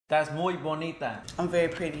Estás muy bonita. I'm very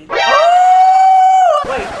pretty. Wait,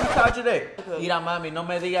 who taught you that? Mira, mami, no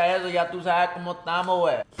me digas eso, ya tú sabes cómo estamos,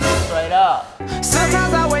 güey. Straight up.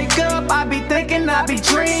 Sometimes I wake up, I be thinking, I be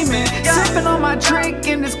dreaming. Sipping on my drink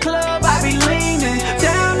in this club, I be leaning.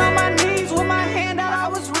 Down on my knees with my hand out, I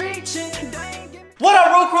was reaching. What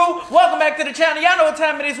up, Roo Crew? Welcome back to the channel. Y'all know what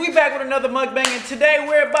time it is. We back with another mukbang, and today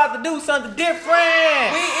we're about to do something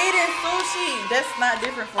different. We eating sushi. That's not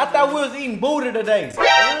different from I thought we was eating booty today.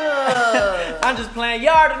 I'm just playing.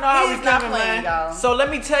 Y'all already know how we coming, man. So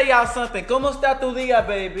let me tell y'all something. ¿Cómo está tu día,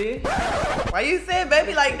 baby? Why you saying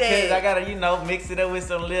baby like that? Because I gotta, you know, mix it up with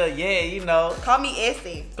some little, yeah, you know. Call me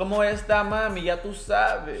Essie. ¿Cómo está, mami? Ya tú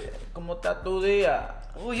sabes. ¿Cómo está tu día?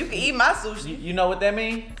 Ooh, you can eat my sushi. You know what that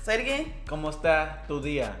means? Say it again. ¿Cómo está tu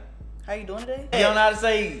día? How you doing today? You don't know how to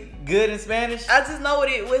say good in Spanish? I just know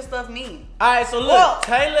what stuff means. Alright, so look, well,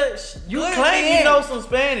 Taylor, you claim you know some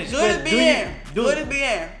Spanish. Good bien. Good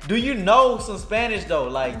bien. Do you know some Spanish though?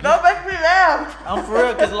 Like, don't make me laugh. I'm for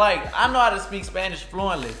real, cause like I know how to speak Spanish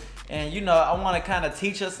fluently. And you know, I want to kind of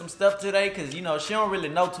teach her some stuff today, cause you know she don't really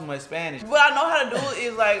know too much Spanish. What I know how to do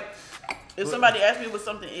is like, if somebody asks me what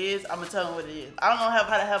something is, I'm gonna tell them what it is. I don't know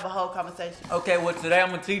how to have a whole conversation. Okay, well today I'm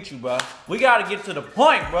gonna teach you, bro. We gotta get to the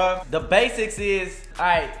point, bro. The basics is,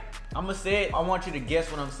 alright, I'm gonna say it. I want you to guess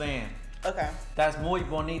what I'm saying. Okay. That's muy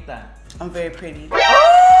bonita. I'm very pretty.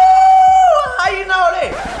 Oh, how you know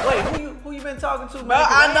that? Wait, who you been talking to, man? Bro,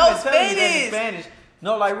 I know Spanish. Spanish.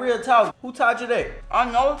 No, like real talk. Who taught you that? I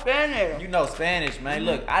know Spanish. You know Spanish, man.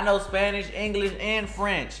 Look, I know Spanish, English, and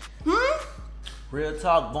French. Real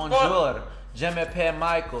talk, bonjour. Je m'appelle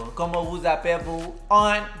Michael. Como vous appelez-vous?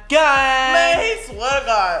 On game. Man, he swear to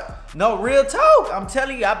God. No, real talk. I'm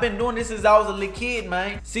telling you, I've been doing this since I was a little kid,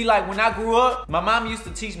 man. See, like when I grew up, my mom used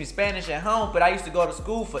to teach me Spanish at home, but I used to go to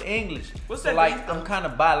school for English. What's so that? Like, I'm kind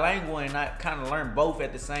of bilingual, and I kind of learn both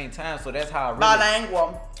at the same time. So that's how I really.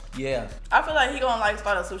 Bilingual. Yeah. I feel like he gonna like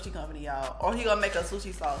start a sushi company, y'all, or he gonna make a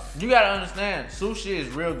sushi sauce. You gotta understand, sushi is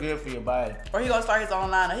real good for your body. Or he gonna start his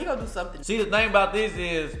own line, or he gonna do something. See, the thing about this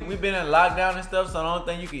is we've been in lockdown and stuff, so the only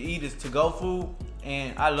thing you can eat is to-go food.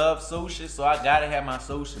 And I love sushi, so I gotta have my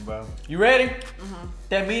sushi, bro. You ready?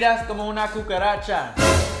 Te miras como una cucaracha.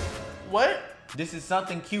 What? This is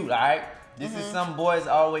something cute, alright? This is something boys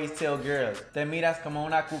always tell girls. Te miras como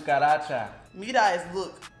una cucaracha. Mira is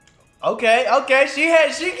look. Okay, she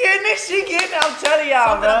getting it, I'm telling y'all,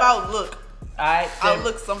 something bro. about look. Alright. I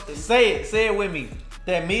look something. Say it with me.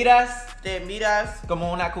 Te miras. Te miras.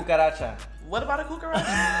 Como una cucaracha. What about a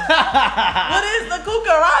cucaracha? What is the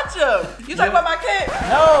cucaracha? You talking about my cat?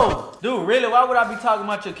 No, dude, really? Why would I be talking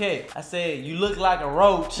about your cat? I said you look like a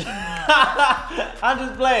roach. I'm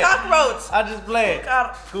just playing. Cockroach. I just playing.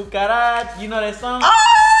 Cucaracha. You know that song?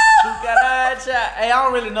 Oh! Cucaracha. Hey, I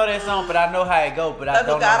don't really know that song, but I know how it go. But I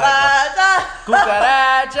don't know how it go.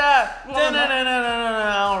 Cucaracha.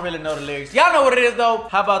 I don't really know the lyrics. Y'all know what it is though.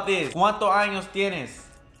 How about this? ¿Cuántos años tienes?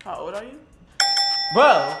 How old are you?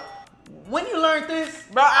 Bro. When you learned this?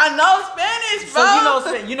 Bro, I know Spanish, bro.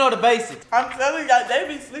 So you know the basics. I'm telling you, they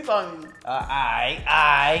be sleep on me.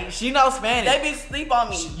 Aight. She knows Spanish. They be sleep on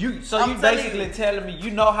me. You basically telling me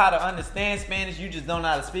you know how to understand Spanish, you just don't know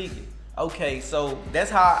how to speak it. Okay, so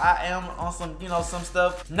that's how I am on some, you know, some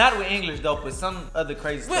stuff. Not with English though, but some other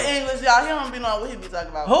crazy stuff. With English, y'all, he don't be knowing what he be talking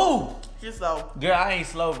about. Who? You're slow. Girl, I ain't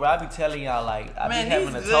slow, bro. I be telling y'all like I be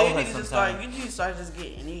having to tell her sometimes. You need to start just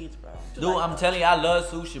getting these, bro. Dude, like, I'm telling you, I love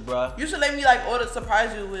sushi, bro. You should let me like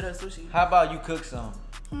surprise you with a sushi. How about you cook some?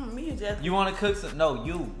 Me and Jeff. You want to cook some? No,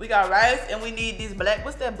 you. We got rice and we need these black.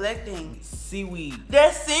 What's that black thing? Seaweed.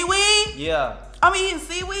 That's seaweed? Yeah. I'm eating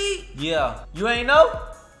seaweed? Yeah. You ain't know?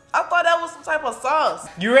 I thought that was some type of sauce.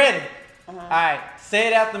 You ready? Alright, say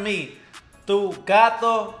it after me. Tu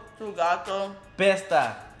gato.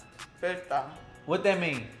 Pesta. Pesta. What that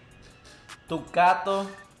mean? Tu gato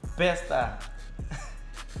pesta.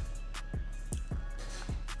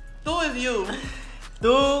 Tu is you.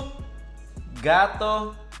 Tu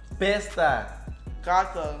gato pesta.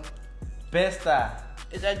 Gato. Pesta.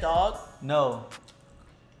 Is that dog? No.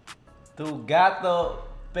 Tu gato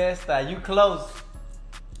pesta. You close.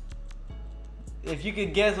 If you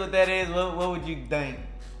could guess what that is, what would you think?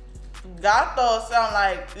 Gato sound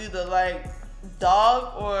like either like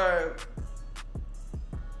dog or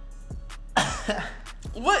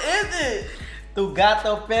what is it? Tu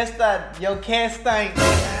gato pesta, your cat stink.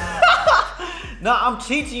 No, I'm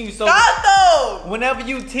teaching you so. Gato! Whenever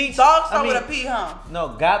you teach. Dog start with a P, huh?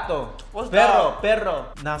 No, gato. What's perro, dog? Perro.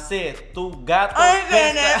 Now say it. Tu gato I ain't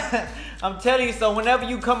saying pesta. that. I'm telling you, so whenever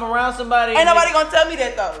you come around somebody. Ain't nobody gonna tell me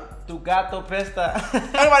that though. Tu gato pesta.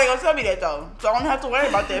 Ain't nobody gonna tell me that though. So I don't have to worry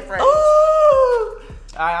about that phrase. Ooh.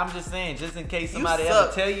 I'm just saying, just in case somebody ever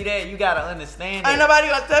suck. tell you that, you gotta understand Ain't that. nobody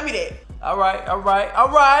gonna tell me that. All right.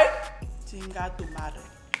 Chinga tu madre.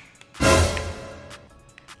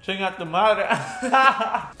 Chinga tu madre.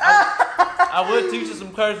 I would teach you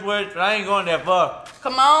some curse words, but I ain't going that far.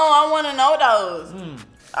 Come on, I wanna know those.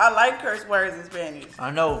 I like curse words in Spanish.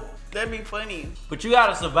 I know. That'd be funny. But you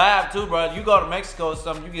gotta survive too, bro. You go to Mexico or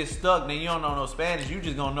something, you get stuck, then you don't know no Spanish. You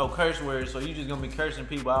just gonna know curse words, so you just gonna be cursing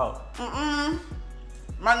people out.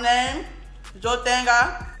 My name, Yo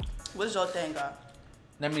tenga. What's Yo tenga?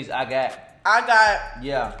 That means I got. I got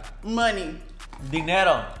Yeah. money.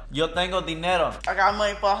 Dinero. Yo tengo dinero. I got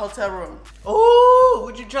money for a hotel room. Ooh,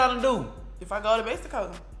 what you trying to do? If I go to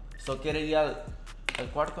Mexico. So quiere ir al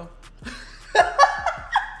cuarto?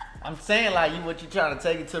 I'm saying like what you trying to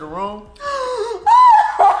take it to the room?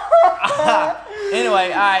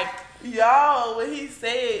 Anyway, alright. Y'all, when he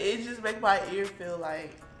said it just make my ear feel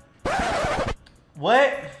like.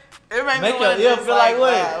 What? It make Make me your wanna ear just, feel like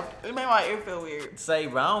what? laugh. It make my ear feel weird. Say,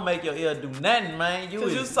 bro, I don't make your ear do nothing, man.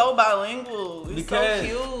 Cause you so bilingual. You Because- so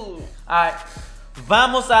cute. Alright.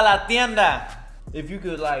 Vamos a la tienda. If you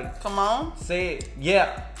could like Come on. say it.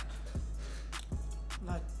 Yeah.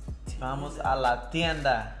 Like, Vamos a la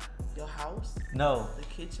tienda. your house? No. The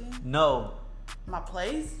kitchen? No. My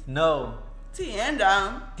place? No.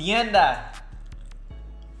 Tienda. Tienda.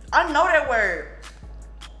 I know that word.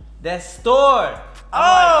 That store. Oh,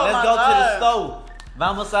 I'm like, let's my go to the God. store.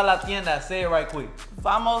 Vamos a la tienda. Say it right quick.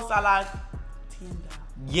 Vamos a la tienda.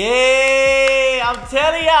 Yeah, I'm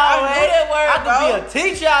telling y'all, I man. knew that word, I could be a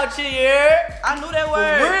teacher out here. I knew that For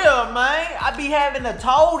word. real, man. I be having to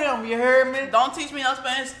told them, you heard me? Don't teach me no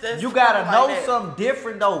Spanish. That's You gotta like know that. something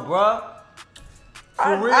different though, bruh.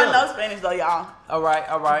 For real. I know Spanish though, y'all. Alright.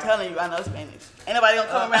 I'm telling you, I know Spanish. Ain't nobody gonna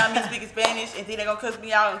come around me speaking Spanish and think they gonna cuss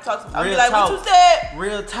me out and talk to me. I'll be Real like, talk. what you said?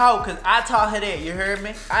 Real talk, cause I taught her that, you heard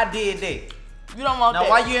me? I did that. You don't want Now that.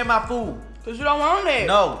 why you in my food? Cause you don't want that.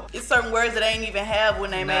 No. It's certain words that they ain't even have when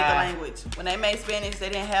they made the Nah. language. When they made Spanish, they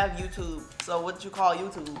didn't have YouTube. So what you call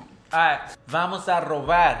YouTube? Alright, vamos a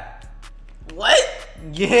robar. What?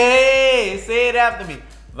 Yeah, say it after me.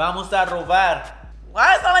 Vamos a robar.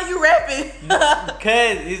 Why it sound like you rapping?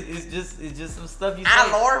 Cause it's just some stuff you say.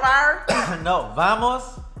 Alorvar? No,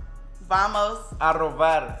 vamos Vamos a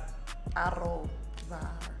robar. a robar.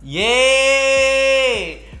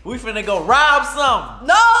 Yeah, we finna go rob some.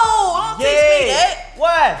 No, don't teach me that.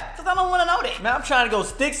 What? Cause I don't wanna know that. Man, I'm trying to go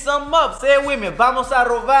stick something up. Say it with me. Vamos a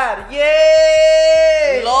robar.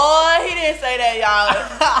 Yeah. Lord, he didn't say that,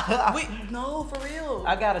 y'all. No, for real.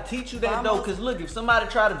 I gotta teach you that though, Vamos. cause look, if somebody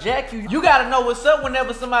try to jack you, you gotta know what's up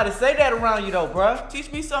whenever somebody say that around you though, bruh.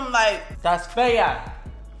 Teach me something like, That's fea.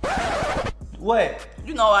 What?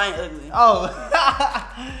 you know I ain't ugly. Oh.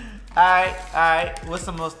 Alright. What's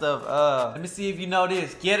some more stuff? Let me see if you know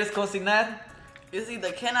this. ¿Quieres cocinar? It's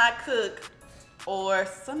either can I cook or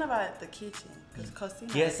something about the kitchen. Cause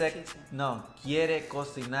cocina is the kitchen. No, quiere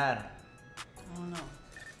cocinar. I don't know.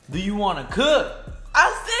 Do you wanna cook? I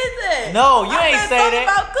said that. No, you I ain't said say something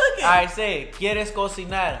that. about cooking. Alright, say it. ¿Quieres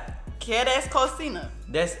cocinar? ¿Quieres cocina?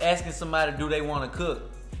 That's asking somebody do they wanna cook.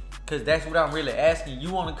 Cause that's what I'm really asking.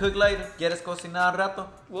 You wanna cook later? ¿Quieres cocinar un rato?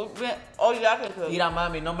 Well, oh, yeah, I can cook. Mira,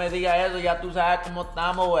 mami, no me digas eso, ya tú sabes cómo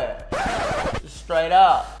estamos, güey. Straight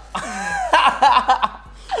up.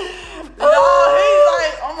 No, he's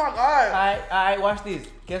like, oh my God. Alright, watch this.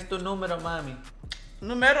 ¿Qué es tu número, mami?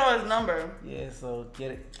 Numero is number. Yeah, so,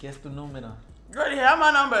 ¿qué es tu número? You already have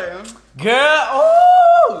my number. Girl,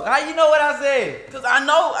 oh! How you know what I said? Cause I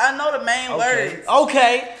know the main words.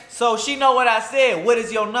 Okay, so she know what I said. What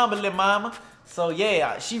is your number, little mama? So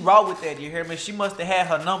yeah, she raw with that, you hear me? She must have had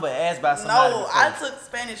her number asked by somebody. No, I took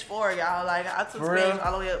Spanish 4, y'all. Like, I took For Spanish real?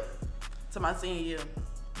 all the way up to my senior year.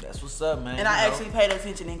 That's what's up, man. And I actually paid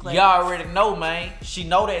attention in class. Y'all already know, man. She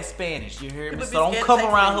know that Spanish, you hear me? But be So don't scared to come take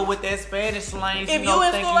around Spanish. her with that Spanish slang. If you you know,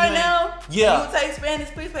 in thinking school right you ain't- now, yeah. you take Spanish,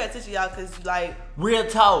 please pay attention, y'all, cause like, Real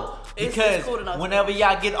talk. It's Because cool to know whenever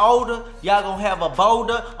y'all get older, y'all gonna have a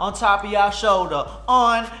boulder on top of y'all shoulder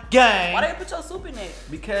on game. why they put your soup in there?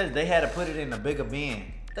 Because they had to put it in a bigger bin.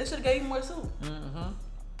 They should have gave you more soup.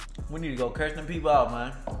 We need to go curse them people out,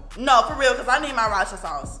 man. No, for real, cause I need my Racha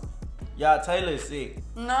sauce. Y'all, Taylor is sick.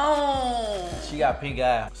 No. She got pink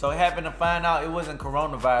eye. So happened to find out it wasn't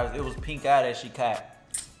coronavirus, it was pink eye that she caught.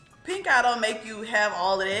 Pink eye don't make you have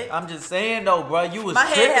all of that. I'm just saying though, bro, you was My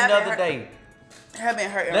head tripping the haven't other hurt. day. Have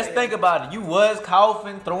been hurting. Let's think about it. You was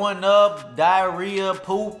coughing, throwing up, diarrhea,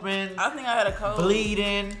 pooping. I think I had a cold.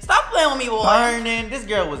 Bleeding. Stop playing with me, boy. Burning. This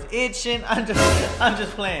girl was itching. I'm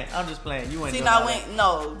just playing. You ain't See, doing now all that.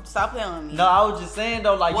 no, stop playing with me. No, I was just saying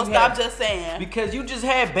though, like Well, you stop had, just saying. because you just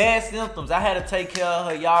had bad symptoms. I had to take care of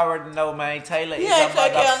her. Y'all already know, man. Taylor is ain't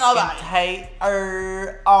take care of nobody.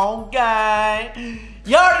 Taylor on game.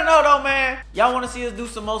 Y'all already know though, man. Y'all want to see us do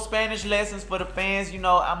some more Spanish lessons for the fans? You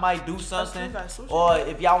know, I might do something. Or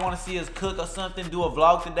if y'all want to see us cook or something, do a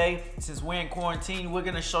vlog today. Since we're in quarantine, we're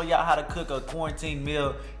gonna show y'all how to cook a quarantine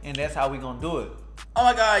meal, and that's how we gonna do it. Oh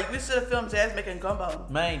my God, we should have filmed Jazz making gumbo.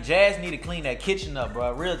 Man, Jazz need to clean that kitchen up,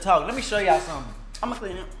 bro. Real talk. Let me show y'all something. I'm gonna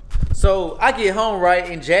clean it. So I get home, right,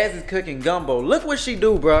 and Jazz is cooking gumbo. Look what she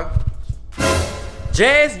do, bro.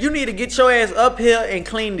 Jazz, you need to get your ass up here and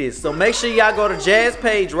clean this. So make sure y'all go to Jazz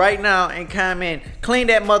page right now and comment, clean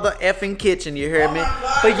that mother effing kitchen, you hear me?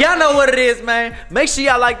 But y'all know what it is, man. Make sure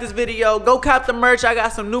y'all like this video. Go cop the merch. I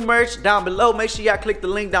got some new merch down below. Make sure y'all click the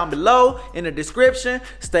link down below in the description.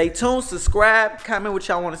 Stay tuned, subscribe, comment what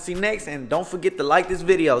y'all want to see next, and don't forget to like this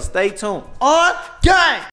video. Stay tuned. On game!